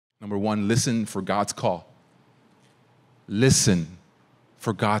Number one, listen for God's call. Listen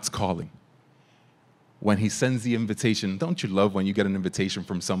for God's calling. When he sends the invitation, don't you love when you get an invitation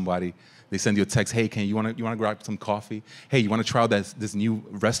from somebody? They send you a text, hey, you want to grab some coffee? Hey, you want to try out this new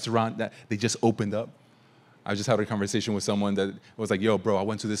restaurant that they just opened up? I just had a conversation with someone that was like, yo, bro, I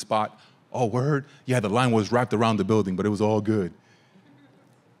went to this spot. Oh, word? Yeah, the line was wrapped around the building, but it was all good.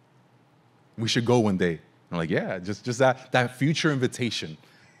 We should go one day. I'm like, yeah, just that future invitation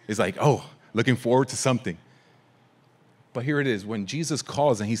is like, oh, looking forward to something. But here it is. When Jesus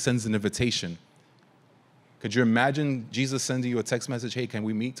calls and he sends an invitation, could you imagine Jesus sending you a text message, hey, can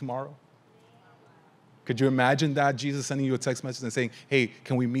we meet tomorrow? Could you imagine that, Jesus sending you a text message and saying, hey,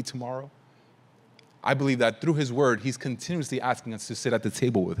 can we meet tomorrow? I believe that through his word, he's continuously asking us to sit at the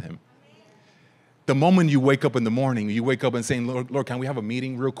table with him. The moment you wake up in the morning, you wake up and saying, Lord, can we have a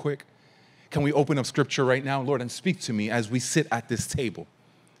meeting real quick? Can we open up scripture right now, Lord, and speak to me as we sit at this table?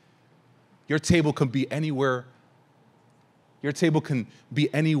 Your table can be anywhere. Your table can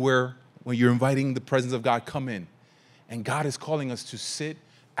be anywhere when you're inviting the presence of God, come in. And God is calling us to sit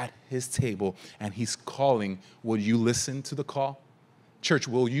at his table, and he's calling, will you listen to the call? Church,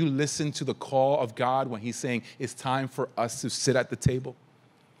 will you listen to the call of God when he's saying it's time for us to sit at the table?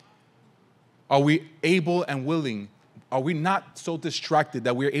 Are we able and willing? Are we not so distracted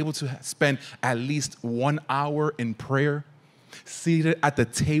that we're able to spend at least 1 hour in prayer, seated at the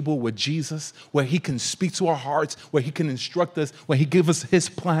table with Jesus, where he can speak to our hearts, where he can instruct us, where he gives us his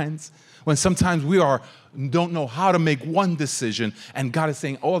plans? When sometimes we don't know how to make one decision, and God is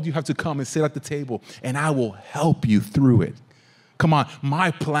saying, all you have to come and sit at the table, and I will help you through it. Come on,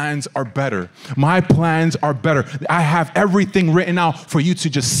 my plans are better. My plans are better. I have everything written out for you to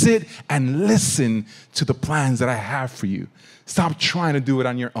just sit and listen to the plans that I have for you. Stop trying to do it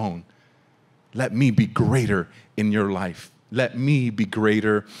on your own. Let me be greater in your life. Let me be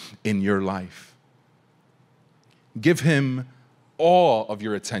greater in your life. Give him all of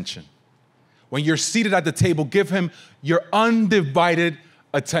your attention. When you're seated at the table, give him your undivided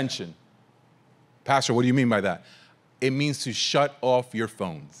attention. Pastor, what do you mean by that? It means to shut off your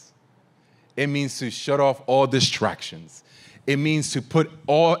phones. It means to shut off all distractions. It means to put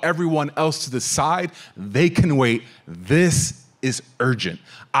everyone else to the side. They can wait. This is urgent.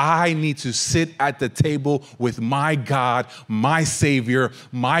 I need to sit at the table with my God, my Savior,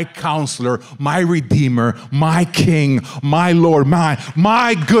 my Counselor, my Redeemer, my King, my Lord,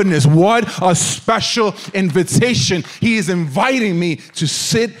 my goodness. What a special invitation. He is inviting me to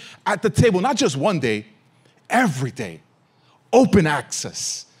sit at the table, not just one day, every day. Open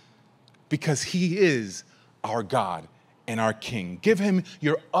access, because he is our God and our King. Give him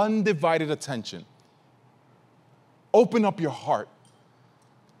your undivided attention. Open up your heart.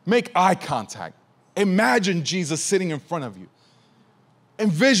 Make eye contact. Imagine Jesus sitting in front of you.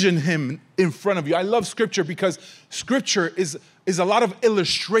 Envision him in front of you. I love scripture because scripture is a lot of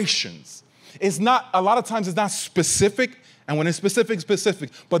illustrations. A lot of times it's not specific. And when it's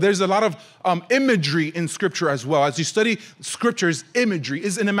specific, but there's a lot of imagery in scripture as well. As you study scriptures, imagery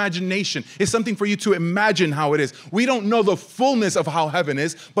is an imagination. It's something for you to imagine how it is. We don't know the fullness of how heaven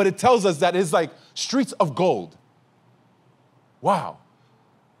is, but it tells us that it's like streets of gold. Wow.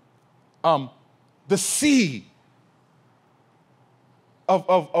 The sea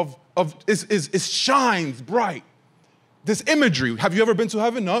is shines bright. This imagery. Have you ever been to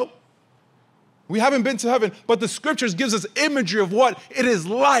heaven? No. We haven't been to heaven, but the scriptures gives us imagery of what it is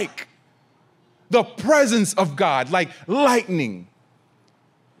like. The presence of God, like lightning.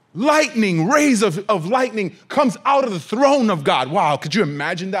 Lightning, rays of lightning comes out of the throne of God. Wow, could you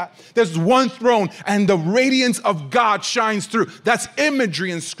imagine that? There's one throne and the radiance of God shines through. That's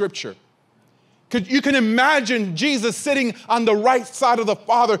imagery in scripture. You can imagine Jesus sitting on the right side of the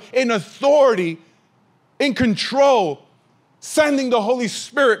Father in authority, in control, sending the Holy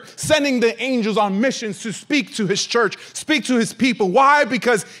Spirit, sending the angels on missions to speak to his church, speak to his people. Why?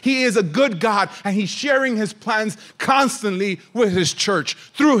 Because he is a good God and he's sharing his plans constantly with his church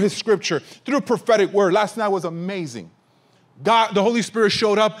through his scripture, through prophetic word. Last night was amazing. God, the Holy Spirit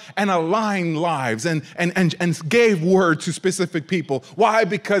showed up and aligned lives and gave word to specific people. Why?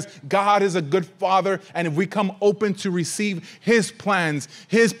 Because God is a good Father, and if we come open to receive his plans,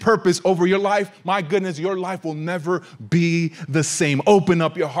 his purpose over your life, my goodness, your life will never be the same. Open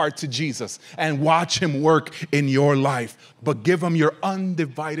up your heart to Jesus and watch him work in your life, but give him your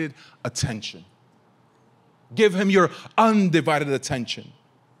undivided attention. Give him your undivided attention.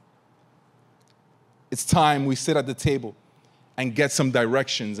 It's time we sit at the table and get some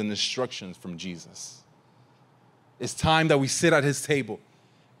directions and instructions from Jesus. It's time that we sit at his table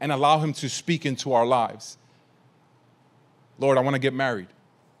and allow him to speak into our lives. Lord, I want to get married.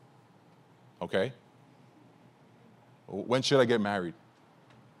 Okay? When should I get married?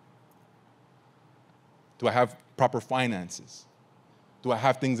 Do I have proper finances? Do I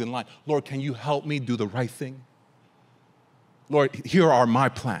have things in line? Lord, can you help me do the right thing? Lord, here are my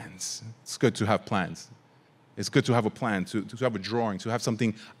plans. It's good to have plans. It's good to have a plan, to have a drawing, to have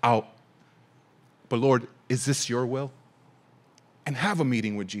something out. But Lord, is this your will? And have a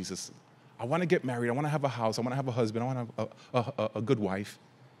meeting with Jesus. I want to get married. I want to have a house. I want to have a husband. I want to have a good wife.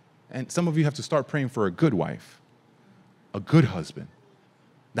 And some of you have to start praying for a good wife, a good husband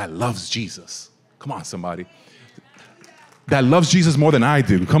that loves Jesus. Come on, somebody. That loves Jesus more than I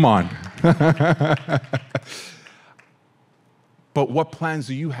do. Come on. But what plans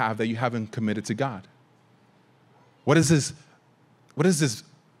do you have that you haven't committed to God? What is this? What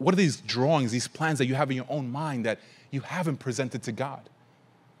are these drawings, these plans that you have in your own mind that you haven't presented to God?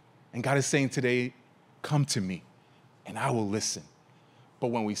 And God is saying today, come to me and I will listen. But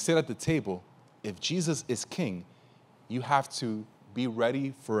when we sit at the table, if Jesus is king, you have to be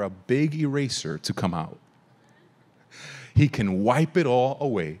ready for a big eraser to come out. He can wipe it all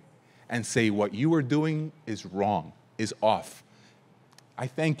away and say what you are doing is wrong, is off. I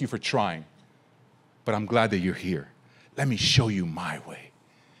thank you for trying, but I'm glad that you're here. Let me show you my way.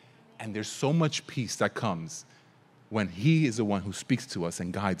 And there's so much peace that comes when he is the one who speaks to us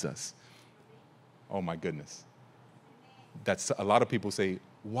and guides us. Oh my goodness. That's a lot of people say,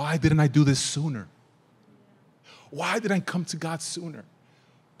 why didn't I do this sooner? Why didn't I come to God sooner?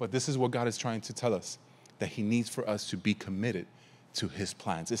 But this is what God is trying to tell us, that he needs for us to be committed to his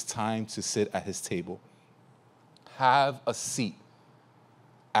plans. It's time to sit at his table. Have a seat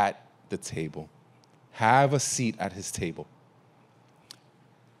at the table. Have a seat at his table.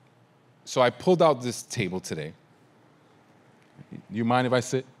 So I pulled out this table today. You mind if I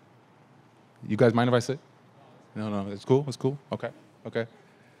sit? You guys mind if I sit? No, it's cool, it's cool. Okay.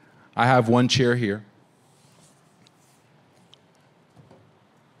 I have one chair here.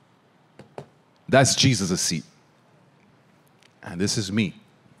 That's Jesus' seat. And this is me.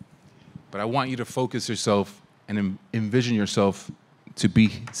 But I want you to focus yourself and envision yourself to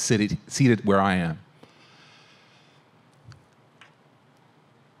be seated where I am.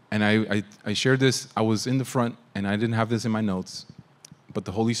 And I shared this. I was in the front, and I didn't have this in my notes. But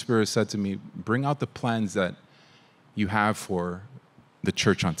the Holy Spirit said to me, bring out the plans that you have for the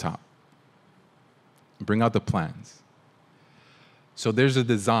church on top. Bring out the plans. So there's a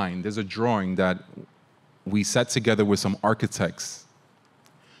design, there's a drawing that we set together with some architects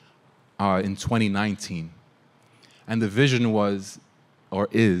in 2019. And the vision was, or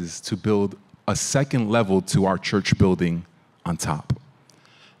is, to build a second level to our church building on top.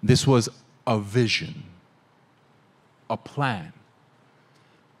 This was a vision, a plan.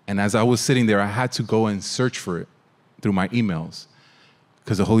 And as I was sitting there, I had to go and search for it through my emails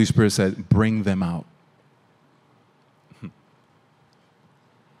because the Holy Spirit said, bring them out.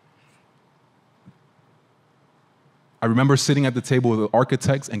 I remember sitting at the table with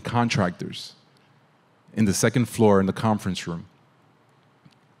architects and contractors in the second floor in the conference room.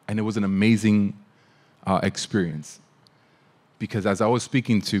 And it was an amazing experience. Because as I was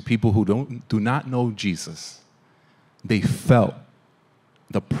speaking to people who do not know Jesus, they felt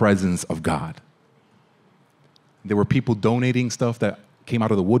the presence of God. There were people donating stuff that came out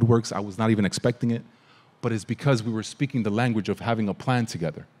of the woodworks. I was not even expecting it. But it's because we were speaking the language of having a plan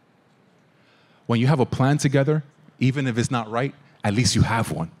together. When you have a plan together, even if it's not right, at least you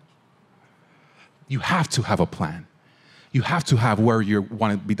have one. You have to have a plan. You have to have where you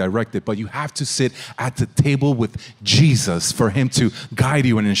want to be directed, but you have to sit at the table with Jesus for him to guide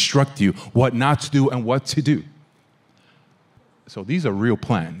you and instruct you what not to do and what to do. So these are real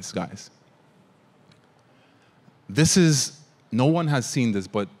plans, guys. No one has seen this,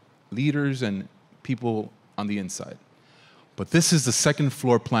 but leaders and people on the inside. But this is the second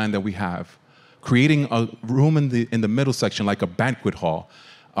floor plan that we have, creating a room in the middle section like a banquet hall,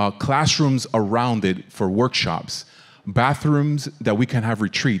 classrooms around it for workshops, bathrooms that we can have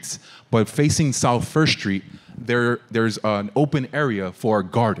retreats, but facing South First Street, there's an open area for a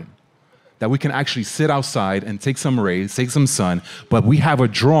garden that we can actually sit outside and take some rays, take some sun, but we have a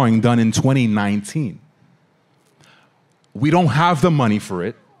drawing done in 2019. We don't have the money for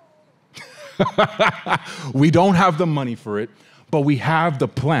it. We don't have the money for it, but we have the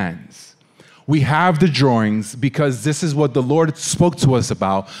plans. We have the drawings because this is what the Lord spoke to us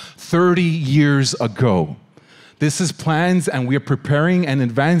about 30 years ago. This is plans, and we are preparing and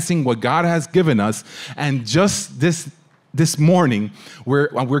advancing what God has given us. And just this morning,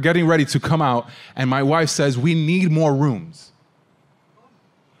 we're getting ready to come out, and my wife says, we need more rooms.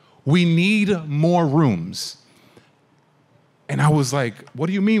 We need more rooms. And I was like, what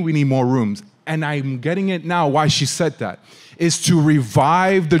do you mean we need more rooms? And I'm getting it now why she said that. Is to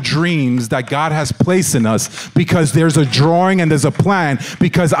revive the dreams that God has placed in us, because there's a drawing and there's a plan,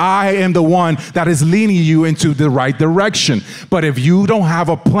 because I am the one that is leading you into the right direction. But if you don't have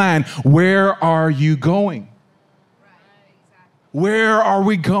a plan, where are you going? Where are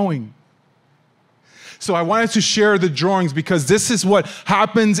we going? So I wanted to share the drawings because this is what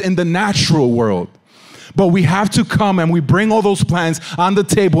happens in the natural world. But we have to come and we bring all those plans on the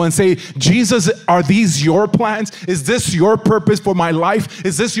table and say, Jesus, are these your plans? Is this your purpose for my life?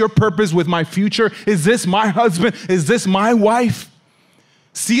 Is this your purpose with my future? Is this my husband? Is this my wife?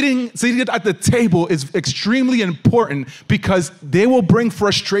 Seated at the table is extremely important because they will bring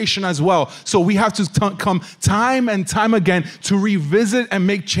frustration as well. So we have to come time and time again to revisit and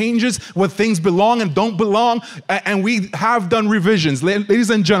make changes where things belong and don't belong. And we have done revisions.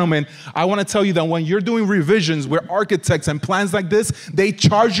 Ladies and gentlemen, I want to tell you that when you're doing revisions with architects and plans like this, they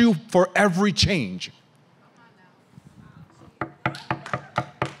charge you for every change.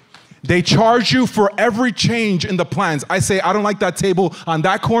 They charge you for every change in the plans. I say, I don't like that table on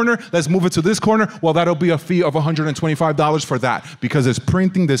that corner. Let's move it to this corner. Well, that'll be a fee of $125 for that because it's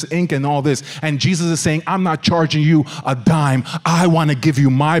printing, this ink and all this. And Jesus is saying, I'm not charging you a dime. I want to give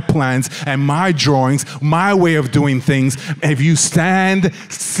you my plans and my drawings, my way of doing things. If you stand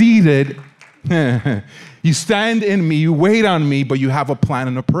seated, you stand in me, you wait on me, but you have a plan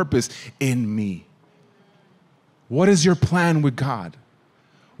and a purpose in me. What is your plan with God?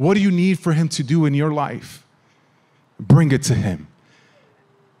 What do you need for him to do in your life? Bring it to him.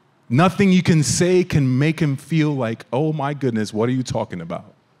 Nothing you can say can make him feel like, oh my goodness, what are you talking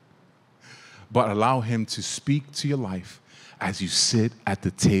about? But allow him to speak to your life as you sit at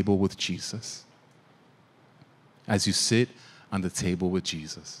the table with Jesus. As you sit on the table with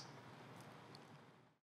Jesus.